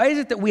 Why is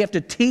it that we have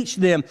to teach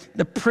them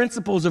the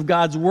principles of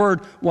God's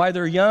Word while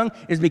they're young?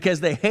 Is because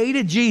they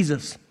hated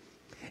Jesus.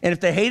 And if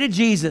they hated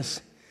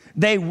Jesus,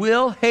 they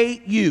will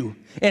hate you.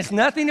 And it's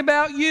nothing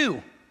about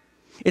you.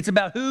 It's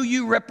about who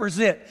you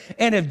represent.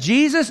 And if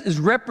Jesus is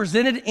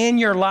represented in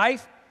your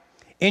life,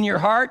 in your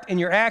heart, in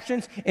your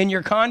actions, in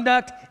your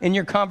conduct, in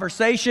your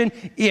conversation,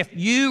 if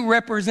you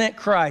represent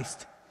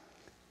Christ,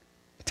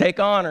 take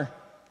honor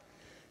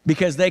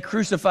because they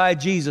crucified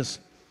Jesus.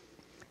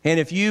 And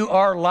if you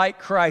are like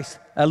Christ,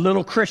 a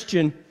little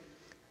Christian,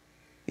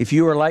 if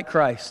you are like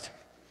Christ,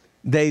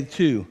 they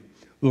too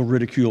will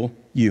ridicule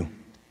you.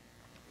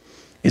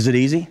 Is it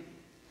easy?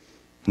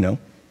 No.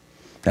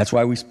 That's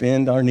why we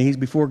spend our knees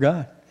before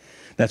God.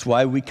 That's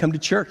why we come to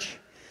church,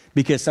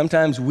 because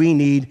sometimes we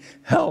need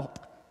help.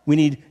 We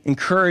need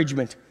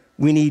encouragement.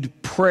 We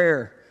need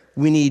prayer.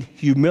 We need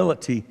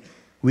humility.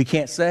 We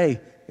can't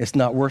say it's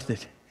not worth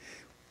it.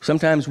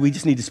 Sometimes we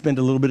just need to spend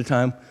a little bit of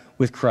time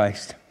with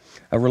Christ.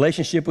 A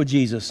relationship with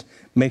Jesus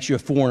makes you a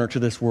foreigner to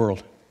this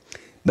world.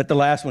 But the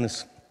last one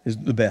is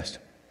the best.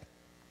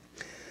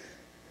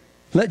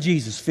 Let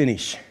Jesus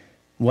finish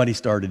what he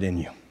started in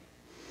you.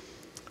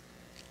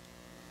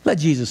 Let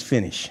Jesus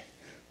finish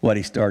what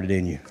he started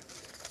in you.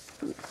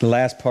 The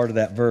last part of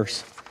that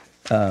verse,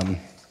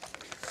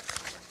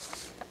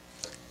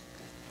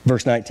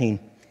 verse 19.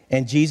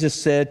 And Jesus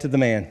said to the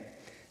man,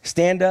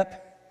 stand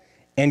up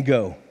and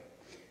go.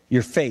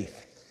 Your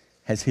faith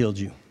has healed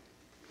you.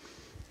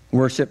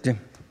 Worshipped him,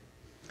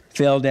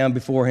 fell down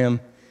before him.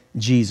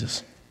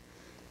 Jesus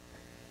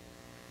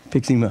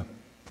picks him up.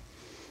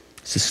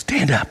 Says,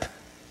 stand up.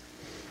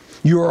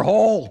 You are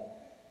whole.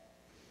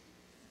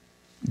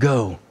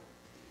 Go.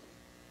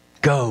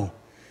 Go.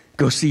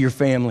 Go see your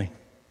family.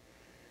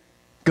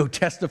 Go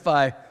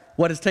testify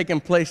what has taken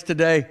place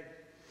today.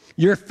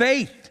 Your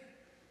faith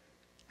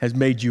has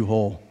made you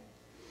whole.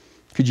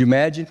 Could you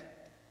imagine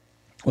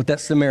what that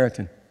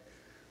Samaritan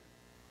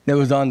that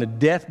was on the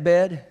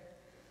deathbed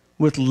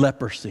with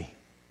leprosy,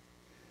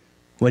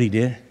 what he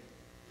did?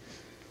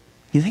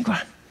 You think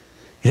what?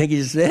 You think he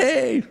just said,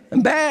 hey,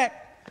 I'm back?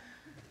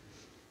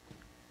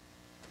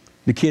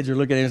 The kids are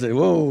looking at him and say,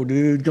 whoa,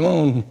 dude, come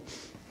on.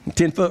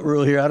 10-foot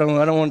rule here. I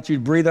don't want you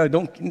to breathe. I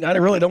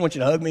really don't want you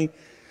to hug me.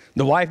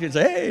 The wife didn't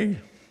say, hey,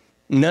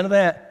 none of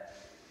that.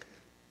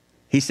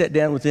 He sat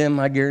down with them,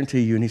 I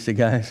guarantee you, and he said,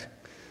 guys,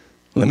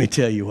 let me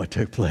tell you what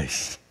took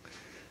place.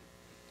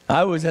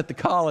 I was at the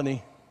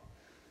colony,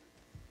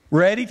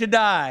 ready to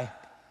die,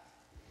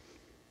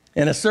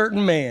 and a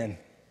certain man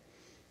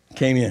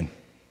came in.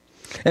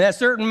 And that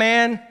certain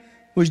man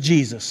was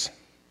Jesus.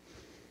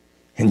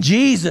 And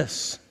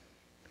Jesus,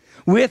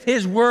 with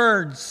his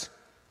words,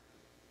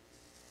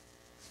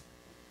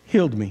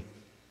 healed me.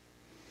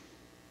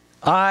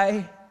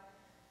 I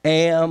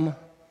am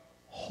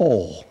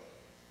whole.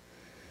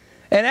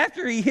 And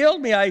after he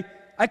healed me, I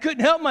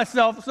couldn't help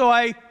myself, so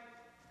I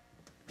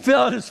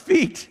fell at his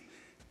feet.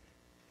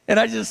 And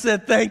I just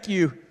said, thank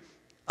you.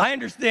 I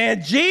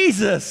understand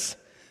Jesus,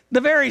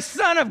 the very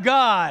Son of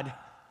God,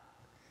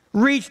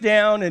 reached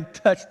down and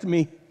touched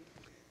me.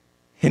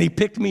 And he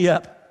picked me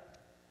up.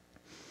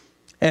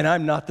 And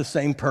I'm not the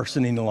same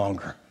person any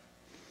longer.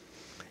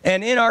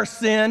 And in our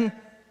sin,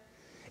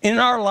 in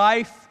our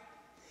life,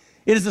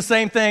 it is the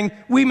same thing.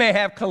 We may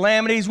have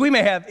calamities, we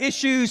may have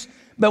issues,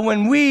 but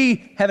when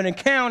we have an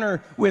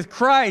encounter with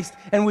Christ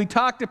and we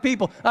talk to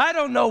people, I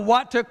don't know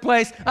what took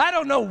place. I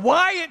don't know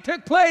why it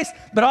took place,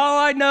 but all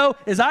I know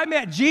is I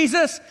met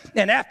Jesus,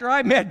 and after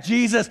I met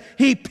Jesus,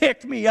 he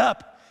picked me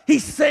up. He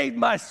saved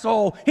my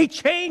soul. He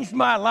changed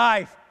my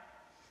life.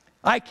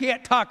 I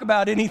can't talk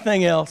about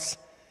anything else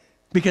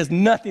because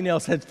nothing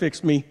else has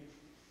fixed me,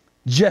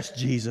 just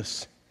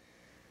Jesus.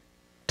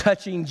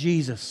 Touching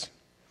Jesus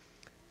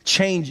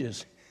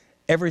changes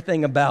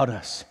everything about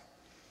us.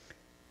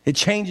 It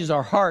changes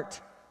our heart.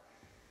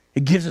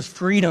 It gives us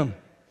freedom.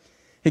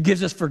 It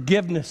gives us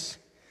forgiveness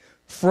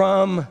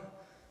from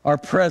our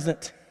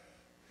present.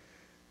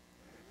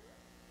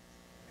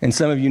 And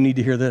some of you need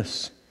to hear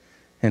this,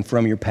 and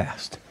from your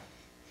past.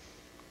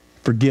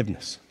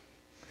 Forgiveness.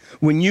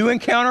 When you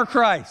encounter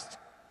Christ,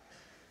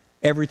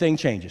 everything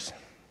changes.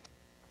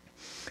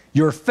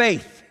 Your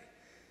faith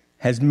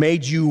has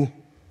made you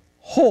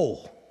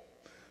whole,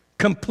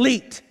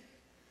 complete,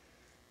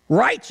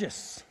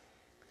 righteous.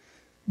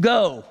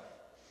 Go,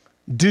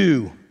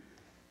 do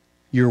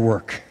your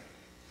work.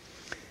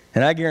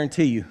 And I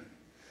guarantee you,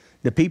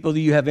 the people that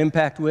you have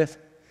impact with,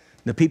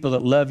 the people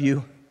that love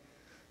you,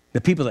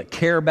 the people that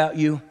care about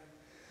you,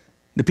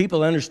 the people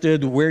that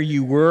understood where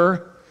you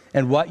were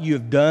and what you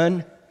have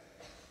done,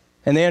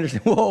 and they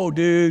understand, whoa,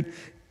 dude,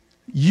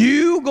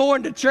 you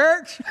going to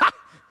church?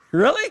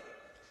 Really?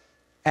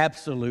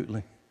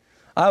 Absolutely.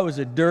 I was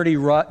a dirty,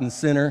 rotten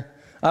sinner.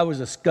 I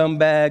was a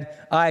scumbag.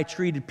 I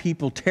treated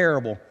people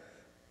terrible.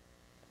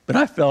 But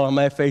I fell on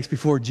my face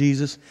before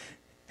Jesus,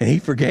 and he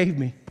forgave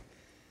me.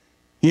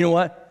 You know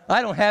what?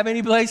 I don't have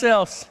any place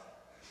else.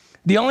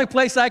 The only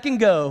place I can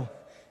go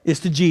is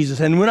to Jesus.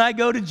 And when I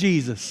go to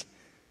Jesus,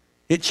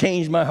 it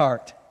changed my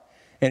heart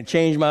and it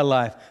changed my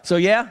life. So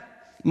yeah,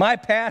 my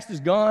past is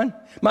gone.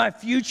 My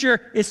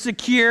future is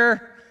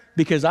secure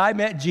because I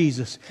met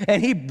Jesus.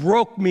 And he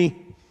broke me.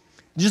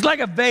 Just like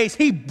a vase,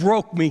 he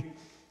broke me.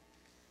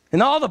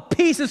 And all the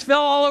pieces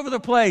fell all over the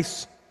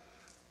place.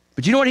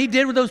 But you know what he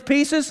did with those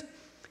pieces?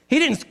 He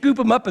didn't scoop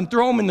them up and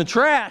throw them in the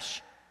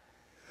trash.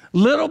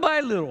 Little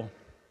by little,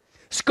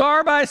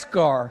 scar by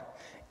scar,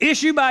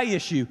 issue by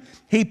issue,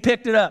 he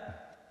picked it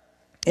up.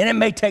 And it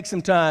may take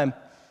some time.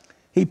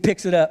 He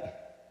picks it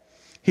up.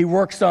 He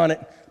works on it,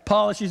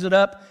 polishes it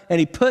up, and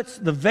he puts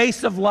the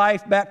vase of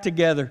life back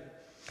together.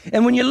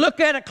 And when you look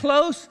at it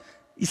close,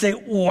 you say,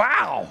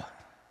 wow,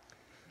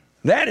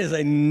 that is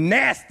a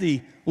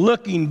nasty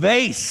looking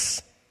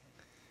vase.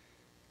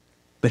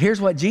 But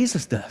here's what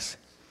Jesus does.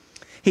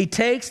 He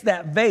takes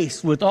that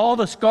vase with all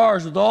the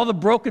scars, with all the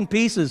broken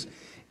pieces,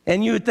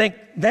 and you would think,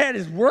 that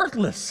is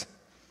worthless.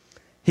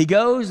 He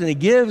goes and he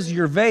gives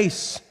your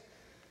vase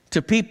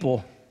to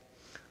people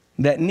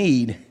that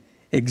need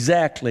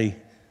exactly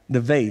the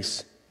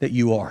vase that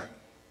you are.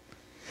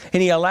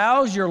 And he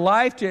allows your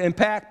life to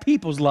impact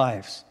people's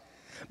lives.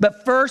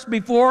 But first,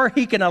 before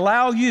he can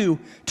allow you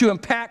to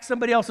impact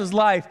somebody else's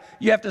life,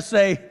 you have to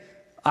say,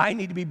 I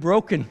need to be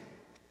broken.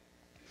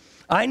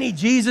 I need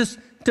Jesus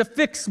to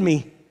fix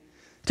me,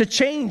 to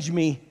change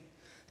me,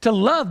 to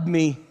love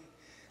me,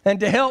 and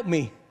to help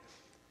me.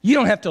 You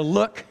don't have to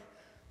look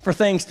for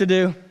things to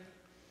do.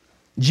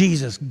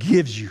 Jesus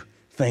gives you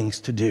things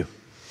to do.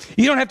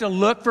 You don't have to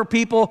look for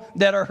people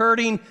that are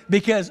hurting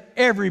because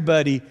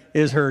everybody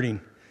is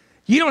hurting.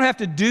 You don't have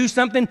to do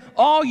something.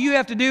 All you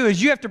have to do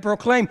is you have to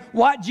proclaim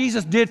what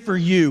Jesus did for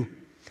you.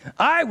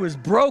 I was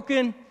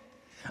broken.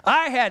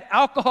 I had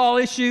alcohol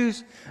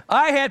issues.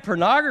 I had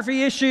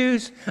pornography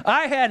issues.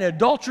 I had an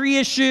adultery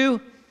issue.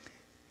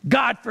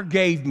 God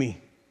forgave me.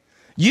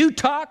 You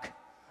talk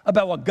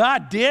about what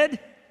God did,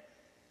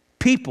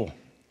 people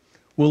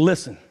will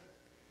listen.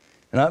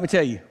 And let me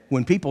tell you,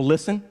 when people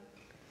listen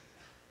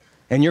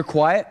and you're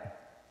quiet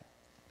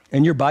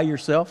and you're by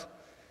yourself,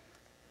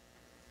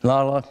 a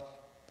lot of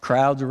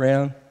crowds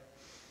around,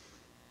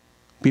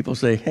 people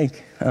say, hey,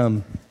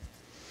 you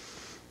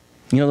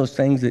know those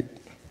things that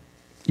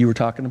you were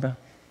talking about?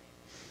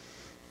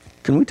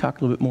 Can we talk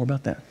a little bit more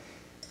about that?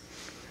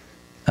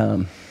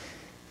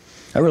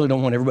 I really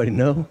don't want everybody to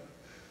know,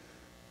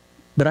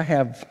 but I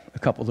have a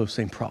couple of those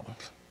same problems.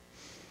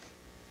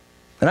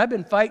 And I've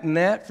been fighting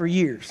that for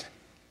years.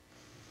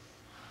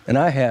 And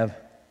I have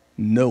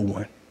no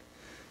one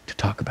to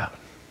talk about.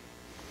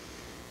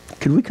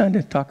 Could we kind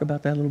of talk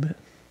about that a little bit?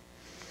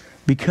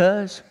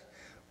 Because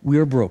we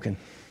are broken,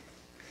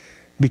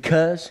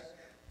 because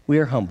we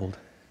are humbled,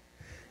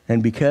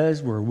 and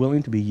because we're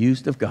willing to be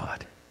used of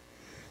God,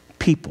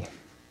 people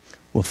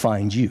will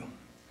find you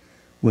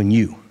when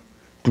you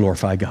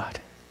glorify God.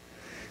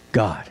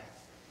 God,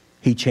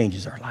 he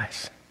changes our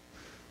lives.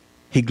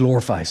 He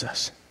glorifies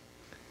us.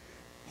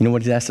 You know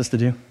what he's asked us to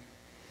do?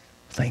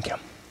 Thank him.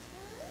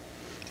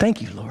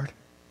 Thank you, Lord.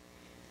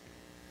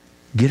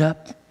 Get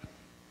up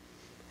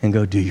and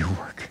go do your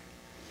work.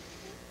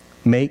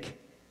 Make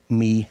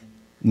me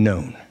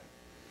known,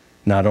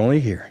 not only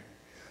here,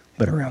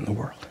 but around the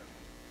world.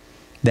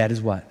 That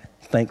is what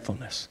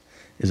thankfulness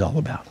is all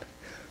about.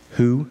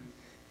 Who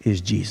is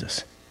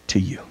Jesus to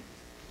you?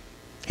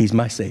 He's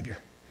my Savior.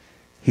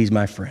 He's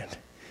my friend.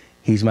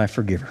 He's my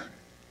forgiver.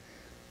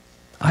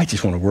 I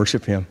just want to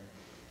worship him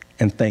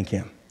and thank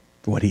him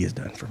for what he has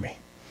done for me.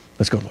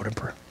 Let's go, Lord, in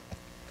prayer.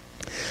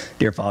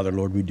 Dear Father,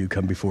 Lord, we do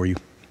come before you.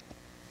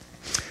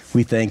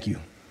 We thank you.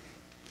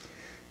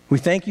 We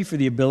thank you for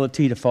the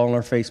ability to fall on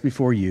our face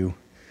before you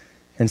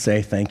and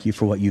say thank you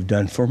for what you've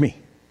done for me.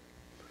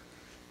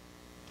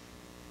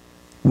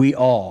 We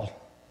all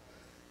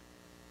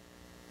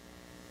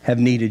have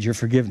needed your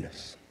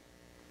forgiveness.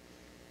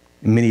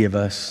 Many of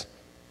us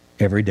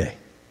every day.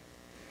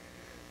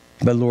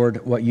 But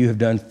Lord, what you have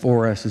done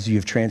for us is you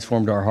have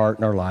transformed our heart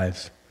and our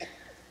lives.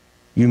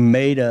 You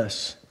made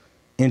us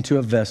into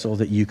a vessel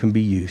that you can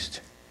be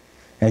used.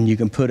 And you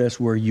can put us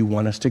where you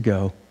want us to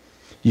go.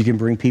 You can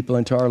bring people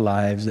into our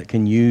lives that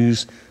can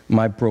use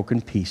my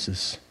broken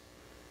pieces.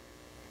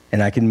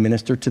 And I can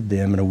minister to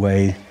them in a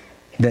way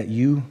that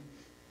you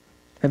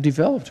have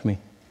developed me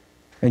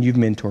and you've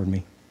mentored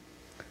me.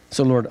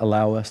 So Lord,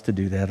 allow us to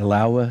do that.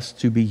 Allow us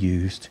to be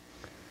used.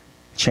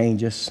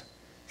 Change us,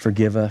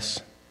 forgive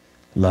us,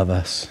 love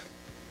us.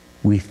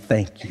 We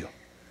thank you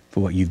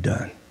for what you've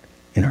done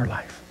in our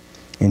life.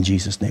 In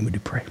Jesus' name we do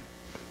pray.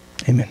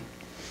 Amen.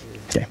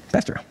 Okay,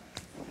 Pastor Al.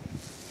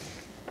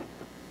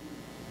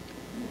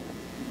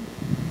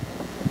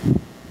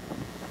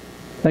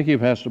 Thank you,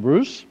 Pastor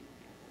Bruce.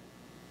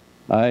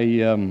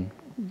 I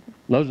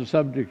love the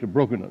subject of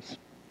brokenness,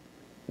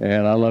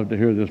 and I love to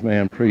hear this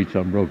man preach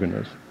on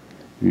brokenness.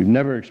 If you've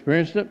never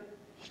experienced it,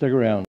 stick around.